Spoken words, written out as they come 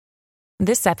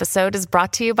This episode is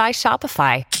brought to you by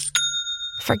Shopify.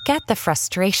 Forget the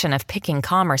frustration of picking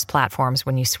commerce platforms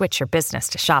when you switch your business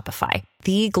to Shopify,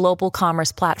 the global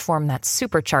commerce platform that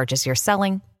supercharges your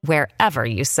selling wherever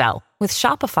you sell. With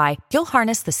Shopify, you'll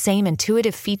harness the same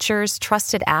intuitive features,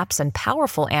 trusted apps, and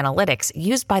powerful analytics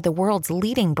used by the world's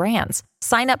leading brands.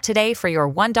 Sign up today for your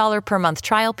 $1 per month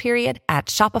trial period at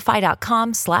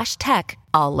shopify.com/tech,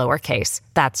 all lowercase.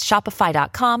 That's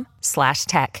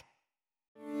shopify.com/tech.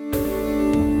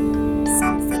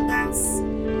 Something else.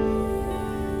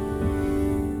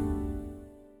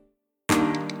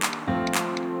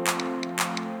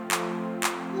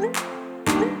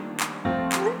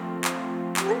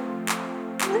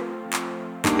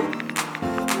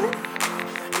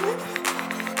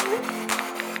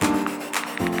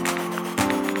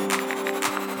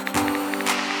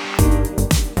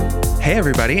 Hey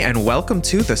everybody, and welcome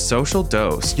to The Social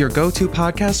Dose, your go-to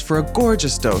podcast for a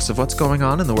gorgeous dose of what's going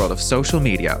on in the world of social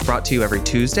media, brought to you every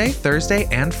Tuesday, Thursday,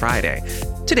 and Friday.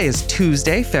 Today is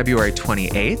Tuesday, February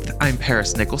 28th. I'm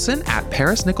Paris Nicholson, at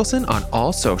Paris Nicholson on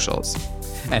all socials.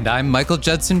 And I'm Michael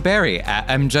Judson Berry,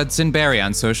 at Judson Berry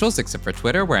on socials, except for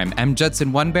Twitter, where I'm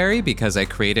Judson1Berry because I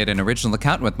created an original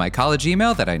account with my college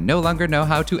email that I no longer know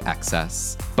how to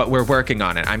access. But we're working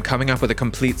on it. I'm coming up with a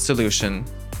complete solution.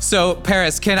 So,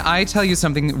 Paris, can I tell you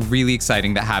something really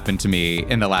exciting that happened to me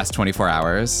in the last 24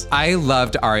 hours? I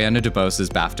loved Ariana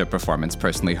DeBose's BAFTA performance,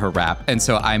 personally, her rap. And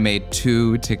so I made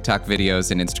 2 TikTok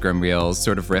videos and Instagram reels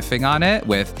sort of riffing on it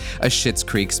with a Schitt's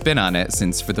Creek spin on it,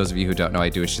 since for those of you who don't know, I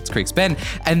do a Schitt's Creek spin.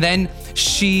 And then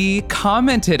she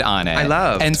commented on it. I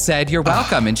loved. And said, you're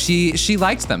welcome. And she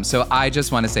liked them. So I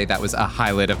just want to say that was a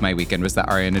highlight of my weekend, was that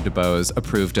Ariana DeBose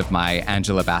approved of my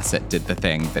Angela Bassett Did the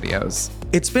Thing videos.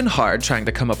 It's been hard trying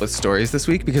to come up with stories this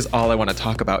week because all I want to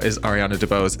talk about is Ariana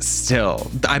DeBose still.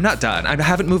 I'm not done. I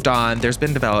haven't moved on. There's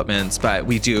been developments, but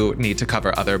we do need to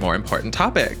cover other more important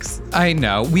topics. I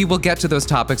know. We will get to those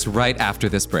topics right after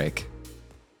this break.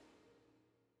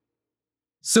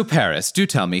 So Paris, do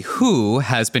tell me, who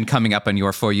has been coming up on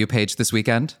your For You page this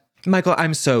weekend? Michael,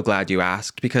 I'm so glad you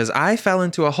asked because I fell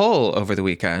into a hole over the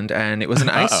weekend and it was an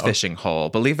ice fishing hole,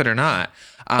 believe it or not.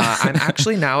 I'm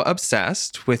actually now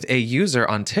obsessed with a user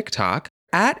on TikTok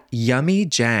at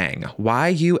YummyJang.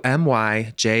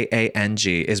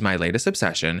 YummyJang is my latest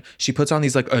obsession. She puts on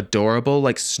these like adorable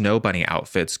like snow bunny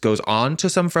outfits, goes on to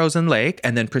some frozen lake,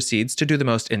 and then proceeds to do the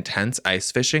most intense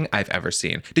ice fishing I've ever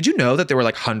seen. Did you know that there were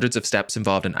like hundreds of steps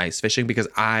involved in ice fishing? Because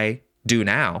I do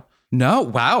now. No.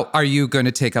 Wow. Are you going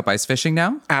to take up ice fishing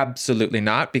now? Absolutely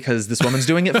not, because this woman's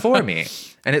doing it for me.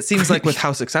 And it seems like with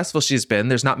how successful she's been,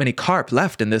 there's not many carp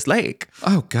left in this lake.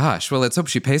 Oh, gosh. Well, let's hope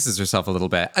she paces herself a little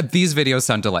bit. These videos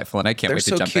sound delightful, and I can't wait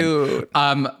to jump cute.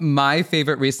 in. My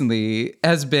favorite recently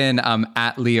has been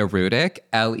at Leah Rudick,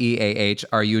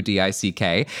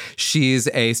 LeahRudick. She's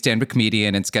a stand-up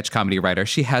comedian and sketch comedy writer.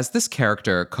 She has this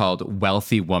character called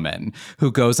Wealthy Woman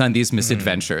who goes on these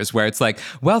misadventures where it's like,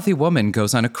 wealthy woman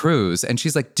goes on a cruise. And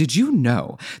she's like, did you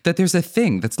know that there's a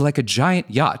thing that's like a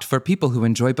giant yacht for people who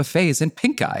enjoy buffets and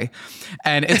pink eye?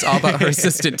 And it's all about her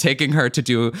assistant taking her to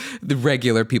do the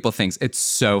regular people things. It's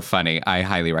so funny. I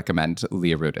highly recommend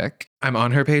Leah Rudick. I'm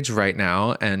on her page right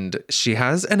now, and she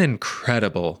has an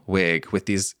incredible wig with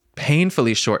these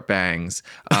painfully short bangs.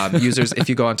 Users, if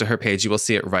you go onto her page, you will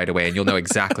see it right away and you'll know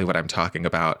exactly what I'm talking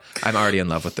about. I'm already in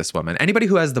love with this woman. Anybody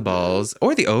who has the balls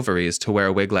or the ovaries to wear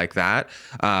a wig like that,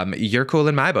 you're cool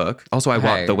in my book. Also, I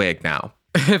want the wig now.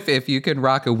 If you can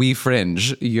rock a wee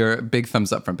fringe, you're big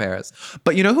thumbs up from Paris.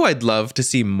 But you know who I'd love to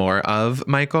see more of,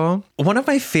 Michael? One of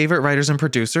my favorite writers and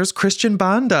producers, Christian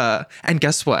Banda. And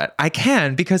guess what? I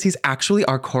can, because he's actually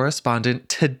our correspondent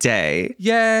today.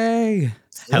 Yay!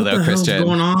 Hello, Christian. What's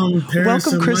going on, Paris?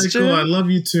 Welcome, and Christian. Michael, I love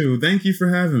you too. Thank you for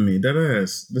having me.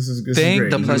 Deadass. This is great.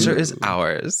 The pleasure is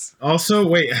ours. Also,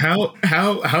 wait,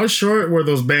 how short were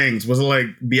those bangs? Was it like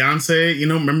Beyonce? You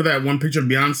know, remember that one picture of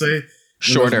Beyonce?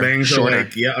 Shorter. Those bangs Shorter. Are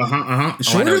like, yeah,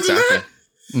 Shorter I know exactly.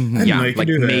 than that? Mm-hmm. Yeah, like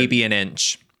maybe an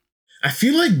inch. I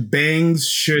feel like bangs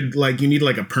should you need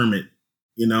like a permit,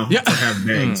 to have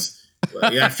bangs.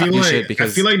 I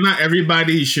feel like not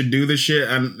everybody should do this shit,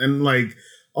 and like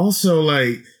also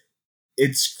like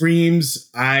it screams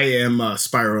I am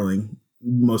spiraling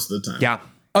most of the time. Yeah.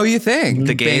 Oh, you think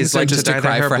the gays like to dye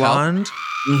their hair blonde?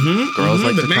 Girls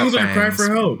like the to bangs cut are cry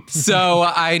for help. So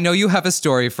I know you have a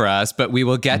story for us, but we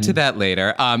will get to that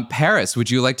later. Paris, would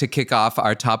you like to kick off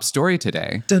our top story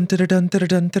today? Dun, dun, dun, dun,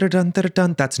 dun, dun, dun, dun,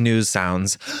 dun. That's news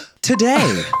sounds.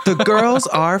 Today, the girls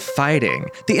are fighting.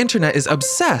 The internet is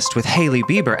obsessed with Hailey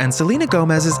Bieber and Selena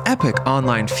Gomez's epic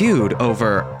online feud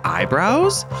over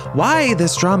eyebrows. Why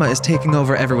this drama is taking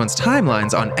over everyone's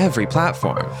timelines on every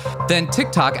platform. Then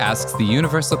TikTok asks the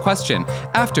universal question,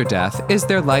 after death, is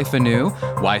there life anew?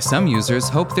 Why some users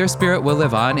hope their spirit will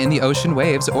live on in the ocean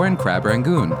waves or in Crab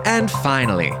Rangoon. And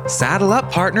finally, saddle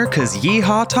up, partner, cause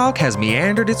yeehaw talk has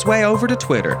meandered its way over to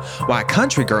Twitter. Why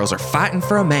country girls are fighting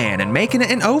for a man and making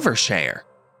it an overshare.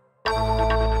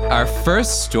 Our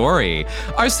first story.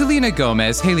 Are Selena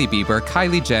Gomez, Hailey Bieber,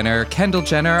 Kylie Jenner, Kendall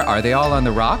Jenner, are they all on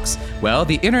the rocks? Well,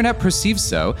 the internet perceives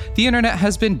so. The internet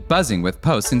has been buzzing with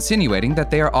posts insinuating that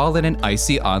they are all in an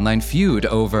icy online feud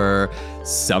over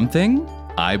something?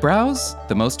 Eyebrows?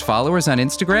 The most followers on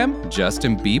Instagram?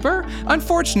 Justin Bieber?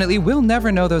 Unfortunately, we'll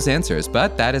never know those answers,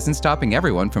 but that isn't stopping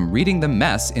everyone from reading the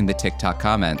mess in the TikTok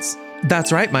comments.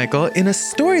 That's right, Michael. In a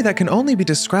story that can only be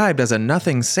described as a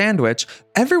nothing sandwich,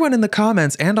 everyone in the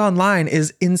comments and online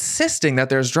is insisting that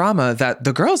there's drama that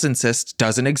the girls insist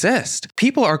doesn't exist.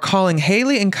 People are calling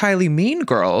Hailey and Kylie mean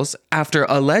girls after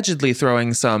allegedly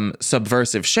throwing some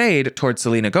subversive shade towards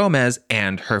Selena Gomez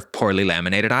and her poorly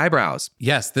laminated eyebrows.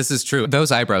 Yes, this is true.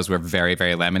 Those eyebrows were very,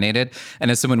 very laminated.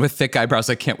 And as someone with thick eyebrows,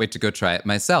 I can't wait to go try it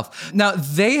myself. Now,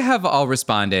 they have all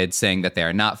responded saying that they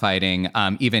are not fighting.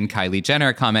 Even Kylie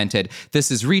Jenner commented,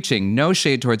 "This is reaching. No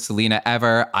shade towards Selena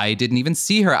ever. I didn't even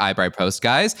see her eyebrow post,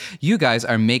 guys. You guys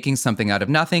are making something out of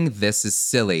nothing. This is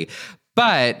silly."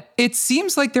 But it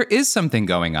seems like there is something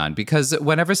going on because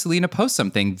whenever Selena posts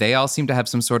something, they all seem to have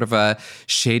some sort of a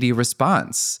shady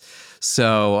response.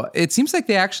 So it seems like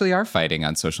they actually are fighting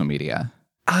on social media.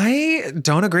 I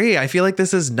don't agree. I feel like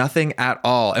this is nothing at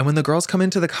all. And when the girls come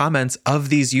into the comments of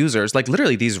these users, like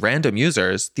literally these random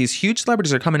users, these huge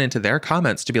celebrities are coming into their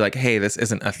comments to be like, hey, this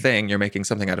isn't a thing. You're making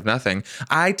something out of nothing.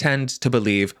 I tend to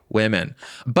believe women,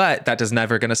 but that is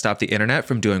never going to stop the internet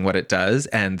from doing what it does.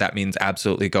 And that means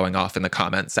absolutely going off in the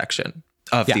comment section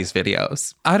of these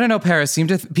videos. I don't know, Paris.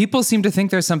 People seem to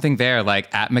think there's something there,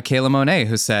 like at Michaela Monet,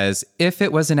 who says, if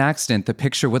it was an accident, the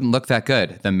picture wouldn't look that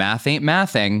good. The math ain't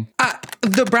mathing.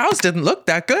 The brows didn't look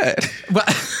that good.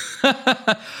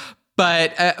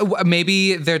 But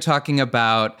maybe they're talking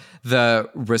about the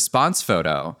response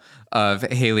photo of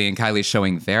Hailey and Kylie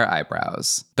showing their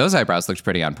eyebrows. Those eyebrows looked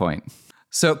pretty on point.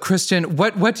 So, Christian,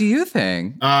 what do you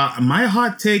think? My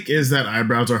hot take is that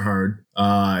eyebrows are hard.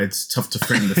 It's tough to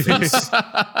frame the face.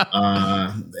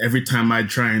 Every time I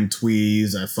try and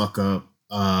tweeze, I fuck up.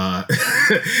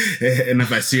 And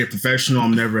if I see a professional,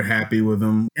 I'm never happy with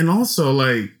them. And also,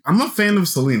 like, I'm a fan of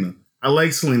Selena. I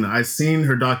like Selena. I seen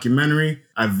her documentary.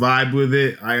 I vibe with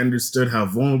it. I understood how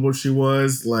vulnerable she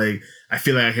was. Like, I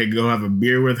feel like I could go have a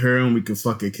beer with her and we could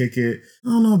fucking kick it. I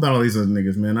don't know about all these other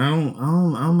niggas, man. I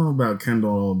don't know about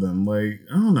Kendall, all of them. Like,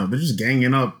 I don't know. They're just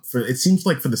ganging up it seems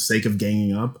like for the sake of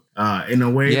ganging up. In a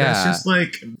way that's just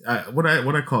like what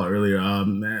I call it earlier,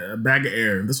 a bag of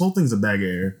air. This whole thing's a bag of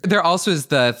air. There also is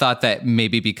the thought that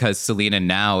maybe because Selena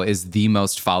now is the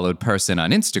most followed person on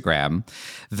Instagram,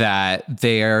 that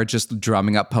they're just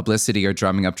drumming up publicity or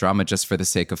drumming up drama just for the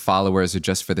sake of followers or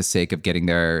just for the sake of getting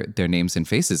their names and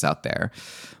faces out there,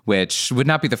 which would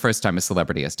not be the first time a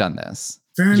celebrity has done this.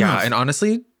 Fair enough. And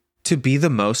honestly, to be the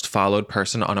most followed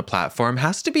person on a platform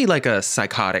has to be like a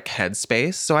psychotic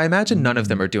headspace. So I imagine none of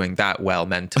them are doing that well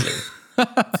mentally.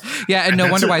 Yeah, and no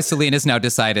wonder why Selena's now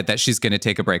decided that she's going to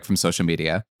take a break from social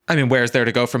media. I mean, where's there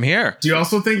to go from here? Do you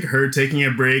also think her taking a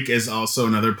break is also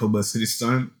another publicity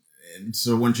stunt? And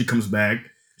so when she comes back,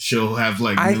 she'll have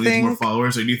like millions more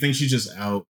followers? Or do you think she's just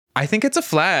out? I think it's a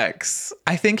flex.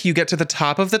 I think you get to the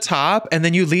top of the top and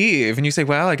then you leave and you say,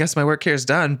 well, I guess my work here is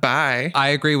done. Bye. I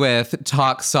agree with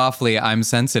Talk Softly, I'm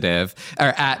Sensitive, or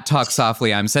at Talk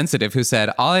Softly, I'm Sensitive, who said,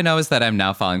 all I know is that I'm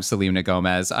now following Selena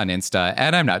Gomez on Insta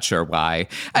and I'm not sure why.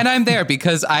 And I'm there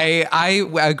because I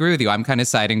agree with you. I'm kind of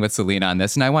siding with Selena on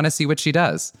this and I want to see what she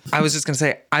does. I was just going to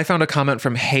say, I found a comment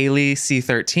from Haley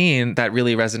C13 that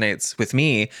really resonates with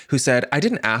me, who said, I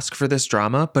didn't ask for this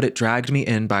drama, but it dragged me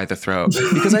in by the throat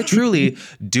because I truly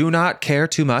do not care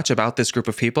too much about this group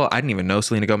of people. I didn't even know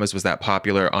Selena Gomez was that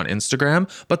popular on Instagram.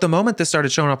 But the moment this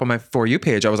started showing up on my For You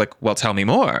page, I was like, well, tell me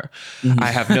more. I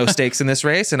have no stakes in this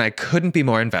race and I couldn't be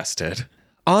more invested.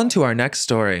 On to our next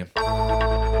story.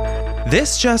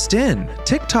 This just in.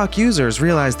 TikTok users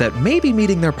realized that maybe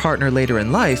meeting their partner later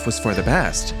in life was for the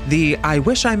best. The "I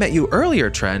wish I met you earlier"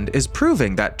 trend is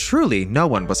proving that truly no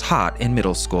one was hot in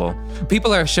middle school.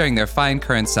 People are sharing their fine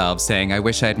current selves saying, "I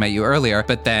wish I had met you earlier,"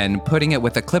 but then putting it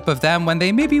with a clip of them when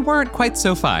they maybe weren't quite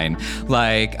so fine.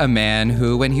 Like a man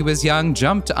who, when he was young,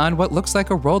 jumped on what looks like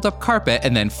a rolled up carpet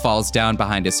and then falls down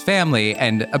behind his family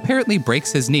and apparently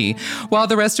breaks his knee, while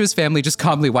the rest of his family just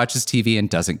calmly watches TV and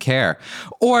doesn't care.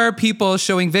 Or people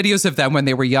showing videos of them when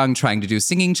they were young trying to do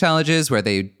singing challenges where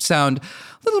they sound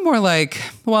a little more like,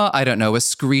 well, I don't know, a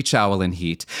screech owl in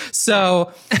heat.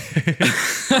 So,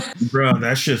 bro,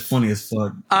 that shit's funny as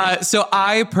fuck. So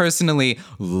I personally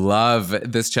love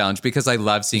this challenge because I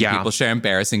love seeing people share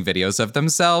embarrassing videos of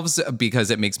themselves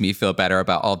because it makes me feel better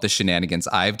about all the shenanigans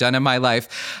I've done in my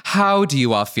life. How do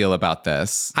you all feel about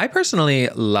this? I personally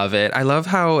love it. I love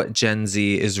how Gen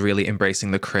Z is really embracing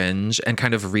the cringe and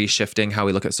kind of reshifting how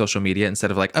we look at social media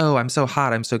instead of like, oh, I'm so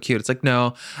hot, I'm so cute. It's like,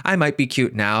 no, I might be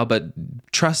cute now, but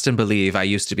trust and believe I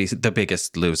used to be the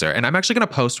biggest loser. And I'm actually going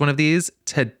to post one of these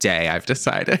today, I've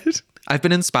decided. I've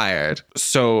been inspired.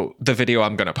 So the video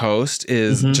I'm going to post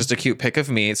is just a cute pic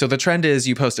of me. So the trend is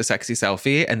you post a sexy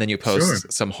selfie and then you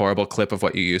post some horrible clip of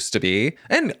what you used to be.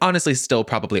 And honestly, still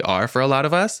probably are for a lot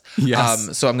of us.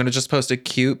 Yes. So I'm going to just post a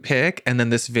cute pic and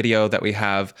then this video that we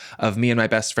have of me and my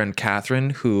best friend, Catherine,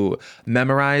 who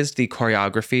memorized the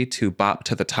choreography to Bop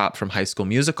to the Top from High School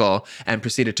Musical and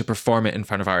proceeded to perform it in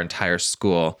front of our entire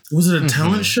school. Was it a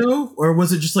talent show or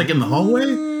was it just like in the hallway?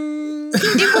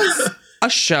 It was a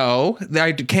show.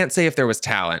 I can't say if there was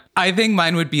talent. I think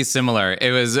mine would be similar. It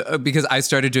was because I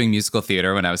started doing musical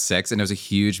theater when I was 6 and I was a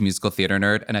huge musical theater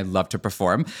nerd and I loved to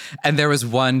perform. And there was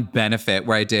one benefit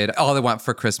where I did All I Want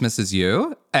for Christmas Is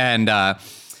You. And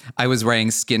I was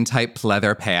wearing skin-tight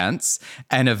pleather pants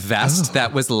and a vest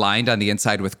that was lined on the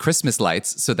inside with Christmas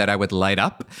lights so that I would light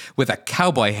up, with a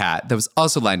cowboy hat that was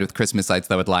also lined with Christmas lights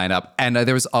that would line up. And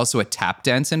there was also a tap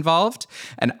dance involved.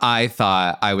 And I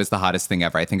thought I was the hottest thing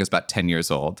ever. I think I was about 10 years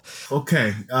old.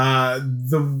 Okay. I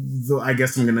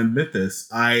guess I'm going to admit this.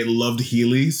 I loved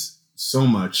Heelys so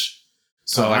much.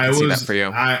 So I can see that for you.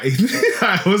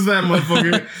 I was that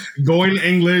motherfucker going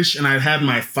English, and I had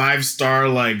my 5-star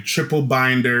like triple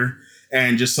binder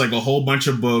and just like a whole bunch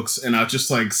of books, and I was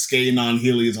just like skating on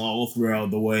Heelys all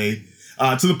throughout the way.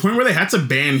 To the point where they had to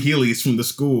ban Heelys from the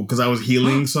school because I was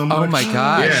healing so much. Oh my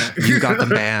gosh. Yeah. You got them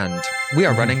banned. We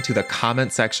are running to the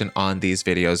comment section on these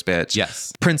videos, bitch.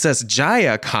 Yes. Princess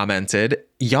Jaya commented,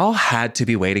 y'all had to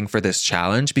be waiting for this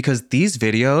challenge because these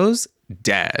videos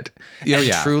dead. And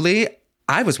truly,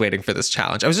 I was waiting for this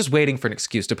challenge. I was just waiting for an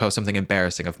excuse to post something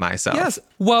embarrassing of myself. Yes.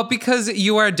 Well, because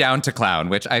you are down to clown,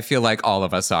 which I feel like all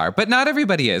of us are, but not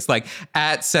everybody is. Like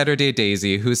at Saturday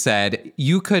Daisy, who said,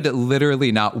 you could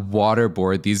literally not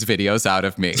waterboard these videos out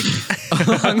of me.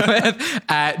 Along with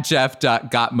at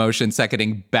Jeff.GotMotion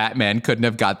seconding, Batman couldn't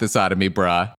have got this out of me,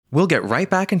 bruh. We'll get right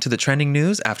back into the trending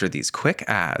news after these quick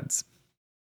ads.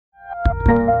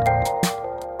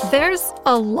 There's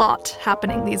a lot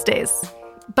happening these days.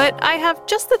 But I have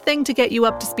just the thing to get you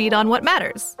up to speed on what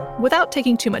matters, without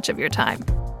taking too much of your time.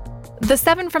 The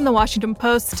 7 from the Washington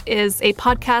Post is a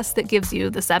podcast that gives you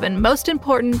the 7 most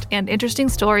important and interesting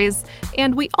stories,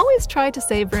 and we always try to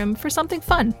save room for something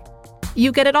fun.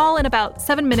 You get it all in about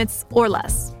 7 minutes or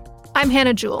less. I'm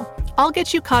Hannah Jewell. I'll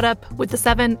get you caught up with the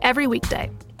 7 every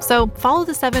weekday. So follow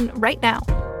the 7 right now.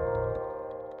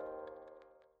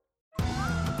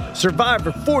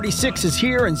 Survivor 46 is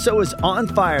here, and so is On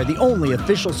Fire, the only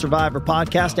official Survivor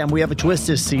podcast, and we have a twist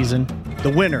this season. The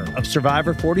winner of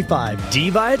Survivor 45, Dee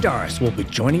Valladares, will be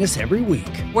joining us every week.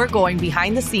 We're going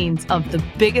behind the scenes of the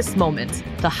biggest moments,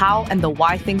 the how and the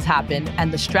why things happen,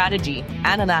 and the strategy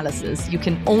and analysis you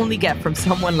can only get from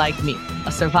someone like me,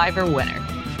 a Survivor winner.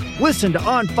 Listen to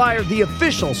On Fire, the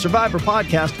official Survivor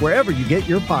podcast, wherever you get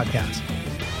your podcasts.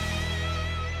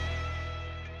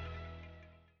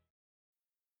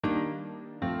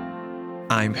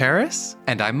 I'm Paris.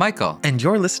 And I'm Michael. And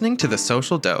you're listening to The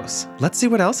Social Dose. Let's see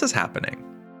what else is happening.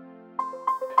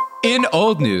 In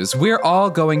old news, we're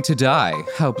all going to die.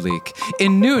 How bleak.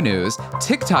 In new news,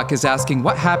 TikTok is asking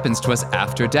what happens to us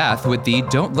after death with the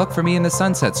 "don't look for me in the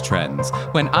sunsets" trends.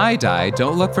 When I die,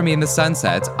 don't look for me in the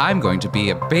sunsets. I'm going to be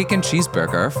a bacon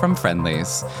cheeseburger from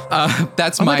Friendly's.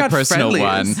 That's my personal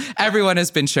Friendly's. one. Everyone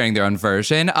has been sharing their own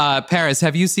version. Paris,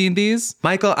 have you seen these?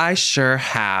 Michael, I sure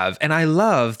have. And I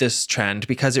love this trend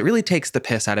because it really takes the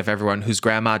piss out of everyone whose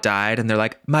grandma died. And they're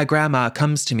like, my grandma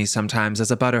comes to me sometimes as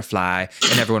a butterfly.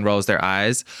 And everyone rolls their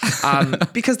eyes.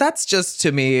 Because that's just,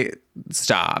 to me,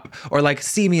 stop. Or like,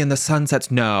 see me in the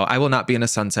sunsets. No, I will not be in a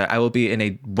sunset. I will be in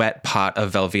a wet pot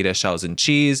of Velveeta shells and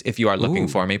cheese if you are looking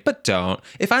for me, but don't.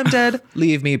 If I'm dead,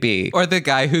 leave me be. Or the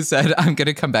guy who said, I'm going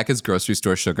to come back as grocery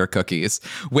store sugar cookies,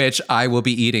 which I will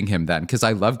be eating him then because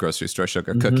I love grocery store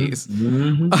sugar cookies.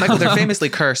 Michael, they're famously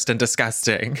cursed and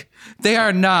disgusting. They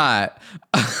are not.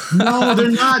 No,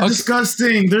 they're not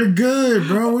disgusting. They're good,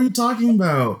 bro. What are you talking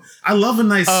about? I love a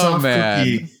nice soft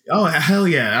cookie. Oh, hell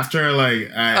yeah. After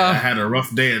I had a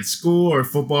rough day at school or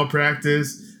football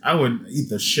practice, I would eat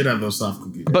the shit out of those soft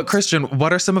cookies. But Christian,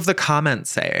 what are some of the comments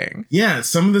saying? Yeah,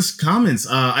 some of the comments.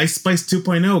 Ice Spice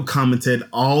 2.0 commented,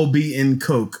 "I'll be in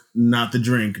Coke, not the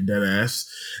drink, deadass."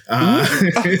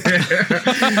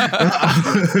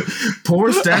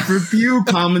 Poor Stafford Pugh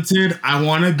commented, "I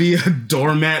want to be a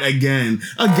doormat again."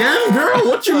 Again, girl?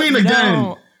 What you mean again?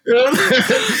 No.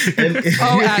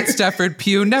 At Stafford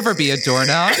Pugh, never be a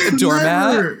doormat.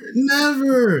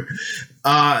 Never.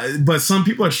 But some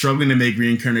people are struggling to make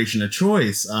reincarnation a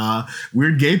choice.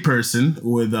 Weird gay person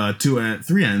with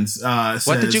 3 ends. Says,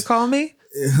 what did you call me?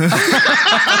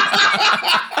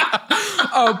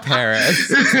 Oh,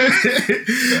 Paris.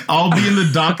 I'll be in the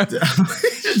doctor.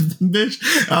 Bitch.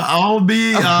 I'll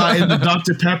be in the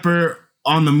Dr. Pepper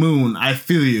on the moon. I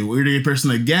feel you. Weird gay person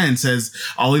again says,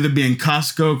 I'll either be in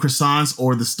Costco croissants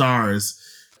or the stars.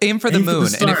 Aim for the moon,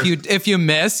 and if you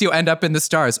miss, you end up in the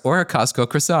stars or a Costco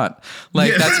croissant.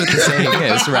 Like, that's what the saying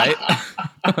is, right?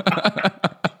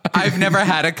 I've never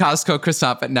had a Costco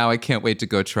croissant, but now I can't wait to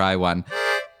go try one.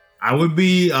 I would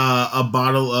be a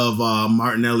bottle of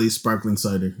Martinelli sparkling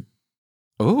cider.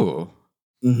 Ooh.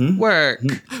 Mm-hmm. Work.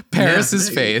 Paris's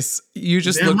face. You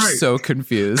just look so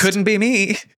confused. Couldn't be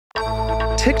me.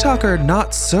 TikToker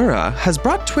Not Sura has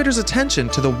brought Twitter's attention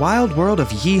to the wild world of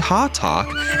yeehaw talk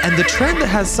and the trend that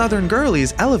has Southern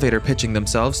girlies elevator pitching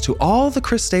themselves to all the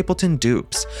Chris Stapleton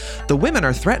dupes. The women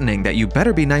are threatening that you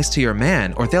better be nice to your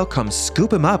man or they'll come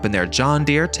scoop him up in their John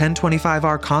Deere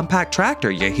 1025R compact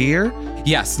tractor, you hear?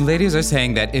 Yes, ladies are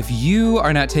saying that if you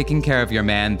are not taking care of your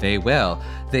man, they will.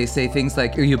 They say things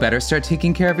like, you better start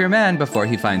taking care of your man before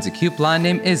he finds a cute blonde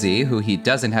named Izzy, who he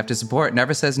doesn't have to support,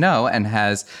 never says no, and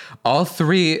has all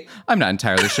 3. I'm not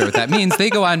entirely sure what that means. They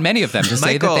go on, many of them, to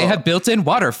say that they have built-in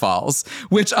waterfalls,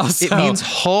 which also... It means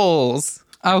holes.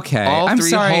 Okay, I'm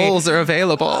sorry. All 3 holes are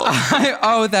available.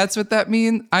 That's what that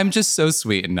means? I'm just so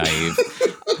sweet and naive.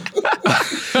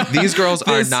 These girls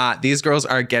are not. These girls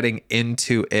are getting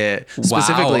into it.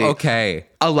 Specifically, okay.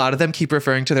 A lot of them keep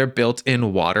referring to their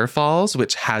built-in waterfalls,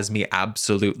 which has me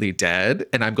absolutely dead.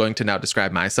 And I'm going to now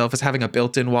describe myself as having a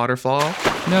built-in waterfall.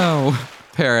 No,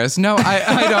 Paris. No,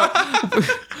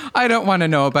 I don't want to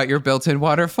know about your built-in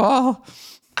waterfall.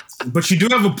 But you do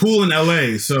have a pool in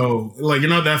LA, so like you're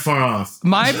not that far off.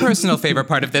 My personal favorite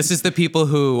part of this is the people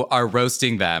who are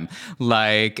roasting them,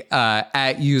 like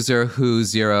at user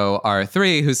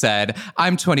who0r3 who said,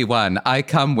 "I'm 21. I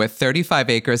come with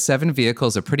 35 acres, 7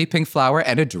 vehicles, a pretty pink flower,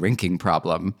 and a drinking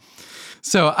problem."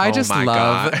 So I just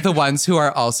love the ones who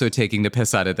are also taking the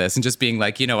piss out of this and just being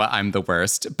like, you know what, I'm the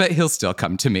worst, but he'll still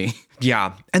come to me.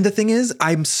 Yeah. And the thing is,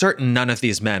 I'm certain none of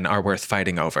these men are worth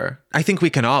fighting over. I think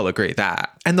we can all agree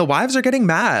that. And the wives are getting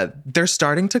mad. They're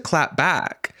starting to clap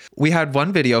back. We had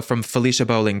one video from Felicia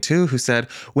Bowling too, who said,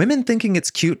 women thinking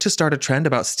it's cute to start a trend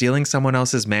about stealing someone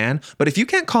else's man, but if you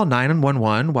can't call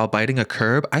 911 while biting a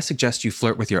curb, I suggest you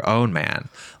flirt with your own man.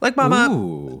 Like,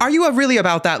 mama, are you really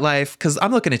about that life? Because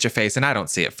I'm looking at your face and I don't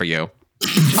see it for you.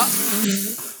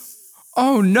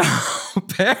 Oh no,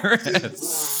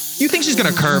 Paris. You think she's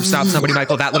gonna curb stop somebody,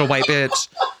 Michael, that little white bitch?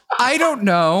 I don't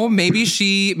know. Maybe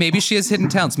she has hidden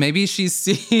talents. Maybe she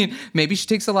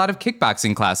takes a lot of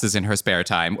kickboxing classes in her spare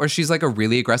time, or she's like a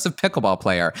really aggressive pickleball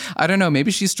player. I don't know.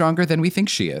 Maybe she's stronger than we think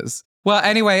she is. Well,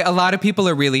 anyway, a lot of people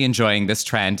are really enjoying this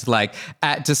trend, like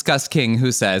at Disgust King,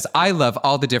 who says, I love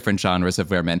all the different genres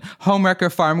of women.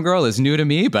 Homewrecker Farm Girl is new to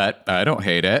me, but I don't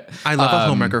hate it. I love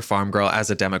a homewrecker farm girl as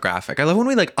a demographic. I love when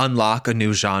we like unlock a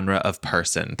new genre of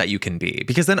person that you can be,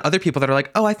 because then other people that are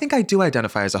like, oh, I think I do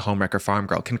identify as a homewrecker farm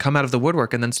girl can come out of the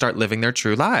woodwork and then start living their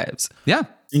true lives. Yeah.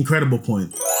 Incredible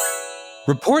point.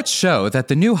 Reports show that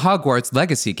the new Hogwarts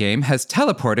Legacy game has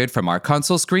teleported from our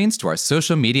console screens to our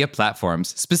social media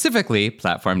platforms, specifically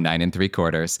Platform 9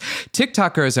 3/4.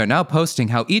 TikTokers are now posting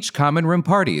how each common room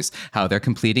parties, how they're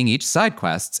completing each side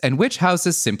quests, and which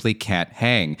houses simply can't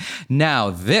hang. Now,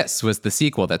 this was the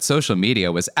sequel that social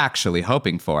media was actually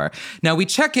hoping for. Now, we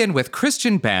check in with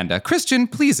Christian Banda. Christian,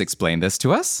 please explain this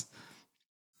to us.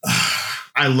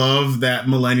 I love that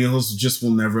millennials just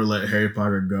will never let Harry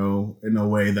Potter go in a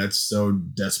way that's so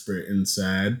desperate and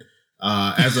sad.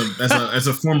 As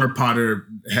a former Potter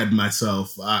head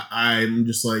myself, I'm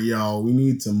just like, yo, we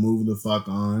need to move the fuck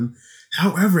on.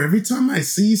 However, every time I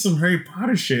see some Harry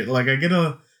Potter shit, like I get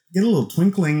a little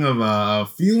twinkling of a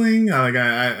feeling. Like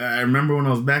I remember when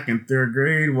I was back in 3rd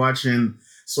grade watching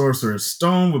Sorcerer's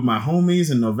Stone with my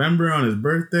homies in November on his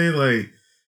birthday. Like,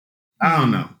 I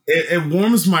don't know. It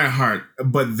warms my heart.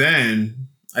 But then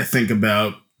I think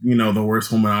about, the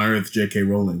worst woman on earth, J.K.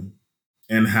 Rowling,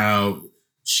 and how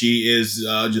she is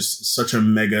just such a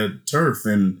mega turf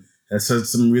and has said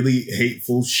some really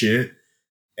hateful shit.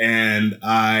 And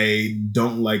I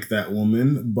don't like that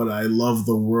woman, but I love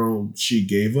the world she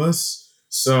gave us.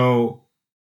 So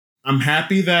I'm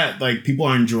happy that like people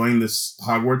are enjoying this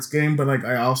Hogwarts game, but like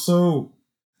I also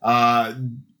I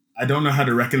don't know how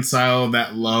to reconcile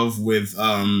that love with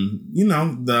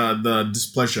the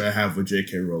displeasure I have with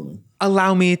J.K. Rowling.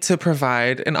 Allow me to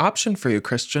provide an option for you,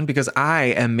 Christian, because I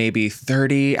am maybe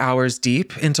 30 hours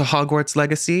deep into Hogwarts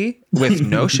Legacy with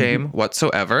no shame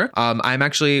whatsoever. I'm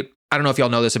actually, I don't know if y'all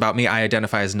know this about me, I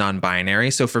identify as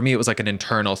non-binary. So for me, it was like an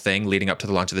internal thing leading up to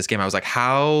the launch of this game. I was like,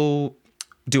 how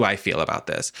do I feel about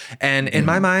this? And in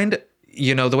my mind,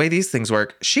 the way these things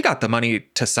work, she got the money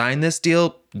to sign this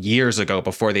deal years ago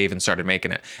before they even started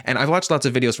making it. And I've watched lots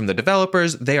of videos from the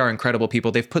developers. They are incredible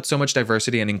people. They've put so much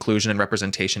diversity and inclusion and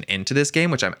representation into this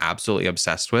game, which I'm absolutely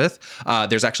obsessed with.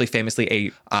 There's actually famously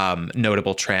a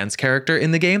notable trans character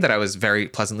in the game that I was very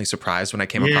pleasantly surprised when I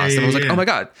came across them. I was like, oh my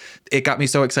God, it got me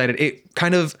so excited. It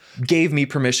kind of gave me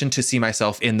permission to see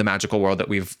myself in the magical world that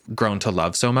we've grown to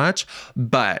love so much.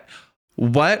 But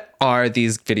what are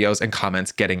these videos and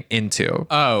comments getting into?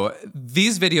 Oh,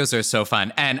 these videos are so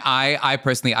fun. And I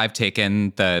personally, I've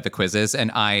taken the quizzes and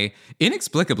I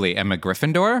inexplicably am a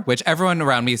Gryffindor, which everyone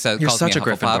around me says calls me a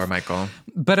Gryffindor, Michael.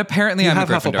 But apparently I'm a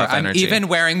Gryffindor. I'm even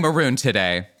wearing maroon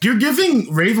today. You're giving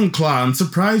Ravenclaw. I'm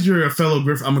surprised you're a fellow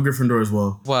I'm a Gryffindor as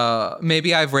well. Well,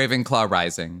 maybe I've Ravenclaw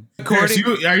rising. Paris,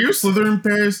 are you a Slytherin,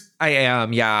 Paris? I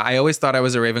am, yeah. I always thought I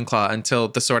was a Ravenclaw until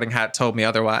the Sorting Hat told me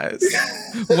otherwise.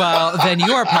 Well, then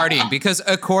you are partying because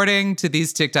according to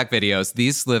these TikTok videos,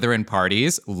 these Slytherin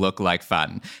parties look like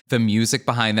fun. The music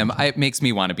behind them, it makes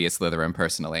me want to be a Slytherin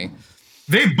personally.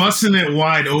 They busting it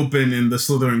wide open in the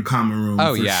Slytherin common room.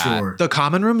 Oh, for sure. The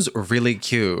common room's really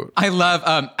cute. I love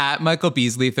at Michael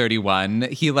Beasley 31.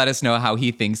 He let us know how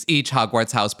he thinks each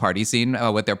Hogwarts house party scene,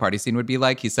 what their party scene would be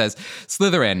like. He says,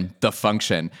 Slytherin, the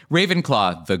function.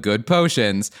 Ravenclaw, the good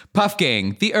potions. Puff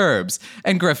Gang, the herbs.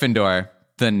 And Gryffindor,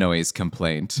 the noise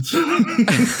complaint.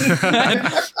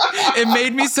 It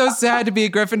made me so sad to be a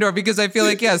Gryffindor because I feel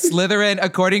like, Slytherin,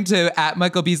 according to at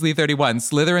Michael Beasley 31,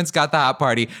 Slytherin's got the hot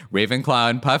party. Ravenclaw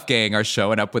and Puff Gang are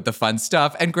showing up with the fun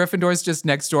stuff. And Gryffindor's just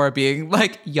next door being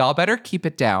like, y'all better keep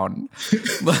it down.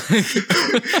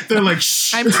 They're like,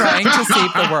 shh. I'm trying to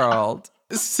save the world.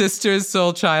 Sister's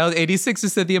Soul Child 86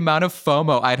 has said the amount of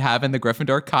FOMO I'd have in the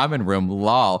Gryffindor common room,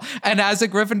 lol. And as a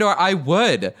Gryffindor, I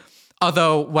would.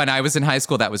 Although when I was in high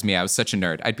school, that was me. I was such a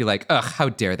nerd. I'd be like, ugh, how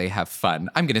dare they have fun?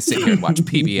 I'm going to sit here and watch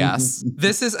PBS.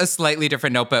 This is a slightly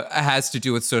different note, but it has to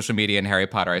do with social media and Harry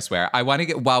Potter, I swear. I want to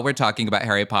get, while we're talking about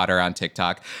Harry Potter on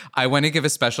TikTok, I want to give a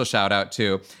special shout out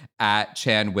to at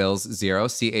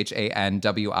ChanWills0,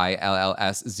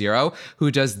 ChanWills0, who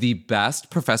does the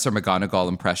best Professor McGonagall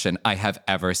impression I have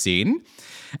ever seen.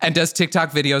 And does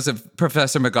TikTok videos of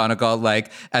Professor McGonagall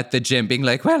like at the gym being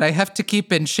like, well, I have to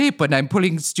keep in shape when I'm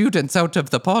pulling students out of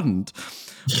the pond.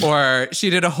 Or she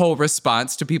did a whole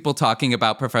response to people talking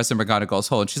about Professor McGonagall's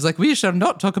hole. And she's like, we shall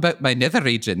not talk about my nether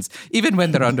regions, even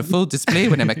when they're on the full display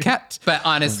when I'm a cat. But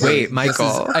honestly, wait, Michael,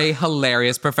 this is a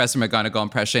hilarious Professor McGonagall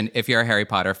impression. If you're a Harry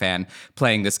Potter fan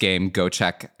playing this game, go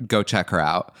check her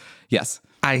out. Yes.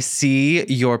 I see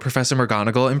your Professor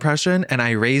McGonagall impression and I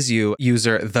raise you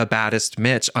user The Baddest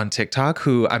Mitch on TikTok,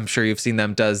 who I'm sure you've seen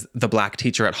them, does the Black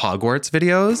Teacher at Hogwarts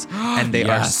videos. And they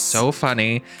are so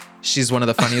funny. She's one of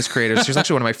the funniest creators. She was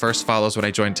actually one of my first follows when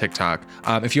I joined TikTok.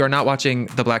 If you are not watching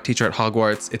The Black Teacher at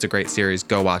Hogwarts, it's a great series.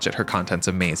 Go watch it. Her content's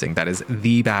amazing. That is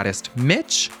The Baddest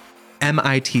Mitch,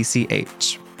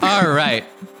 MITCH. All right.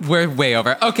 We're way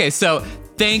over. Okay, so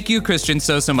thank you, Christian,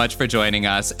 so much for joining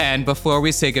us. And before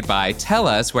we say goodbye, tell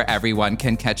us where everyone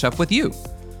can catch up with you.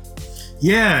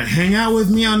 Yeah, hang out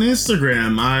with me on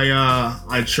Instagram.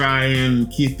 I try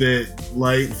and keep it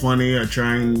light, funny. I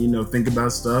try and, think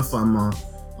about stuff. I'm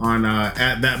on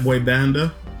at That Boy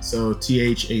Banda. So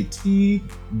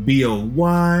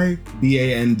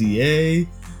ThatBoyBanda.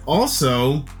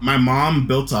 Also, my mom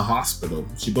built a hospital.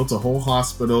 She built a whole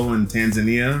hospital in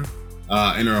Tanzania,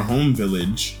 in her home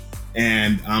village.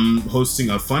 And I'm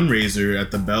hosting a fundraiser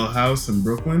at the Bell House in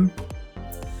Brooklyn.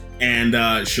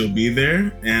 and she'll be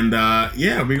there. And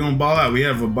yeah, we're gonna ball out. We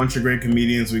have a bunch of great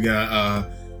comedians. We got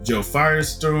Joe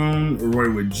Firestone, Roy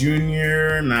Wood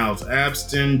Jr., Niles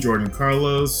Abston, Jordan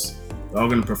Carlos. They're all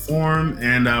gonna perform,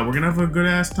 and we're gonna have a good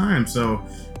ass time. So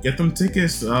get them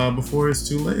tickets before it's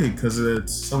too late, because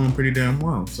it's selling pretty damn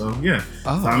well. So yeah,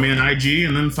 find me on IG,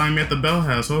 and then find me at the Bell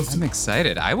House hosting. I'm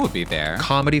excited. I will be there.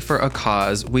 Comedy for a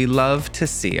cause. We love to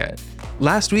see it.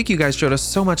 Last week, you guys showed us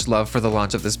so much love for the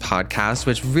launch of this podcast,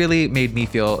 which really made me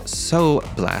feel so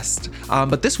blessed.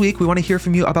 But this week, we want to hear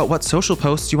from you about what social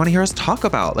posts you want to hear us talk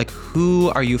about. Like, who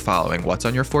are you following? What's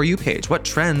on your For You page? What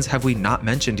trends have we not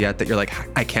mentioned yet that you're like,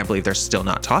 I can't believe they're still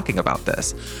not talking about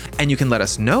this? And you can let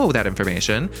us know that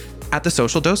information at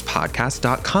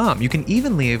thesocialdosepodcast.com. You can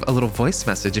even leave a little voice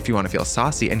message if you want to feel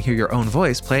saucy and hear your own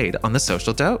voice played on The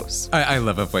Social Dose. I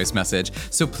love a voice message.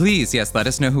 So please, yes, let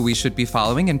us know who we should be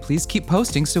following, and please keep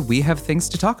posting so we have things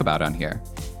to talk about on here.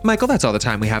 Michael, that's all the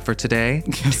time we have for today.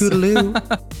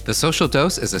 Toodaloo. The Social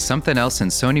Dose is a Something Else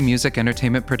and Sony Music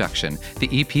Entertainment production. The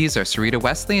EPs are Sarita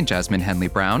Wesley and Jasmine Henley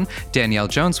Brown. Danielle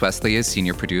Jones-Wesley is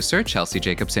senior producer, Chelsea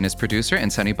Jacobson is producer,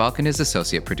 and Sunny Balkan is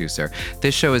associate producer.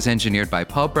 This show is engineered by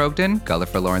Paul Brogdon,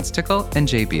 Gulliver Lawrence Tickle, and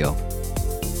Jay Beal.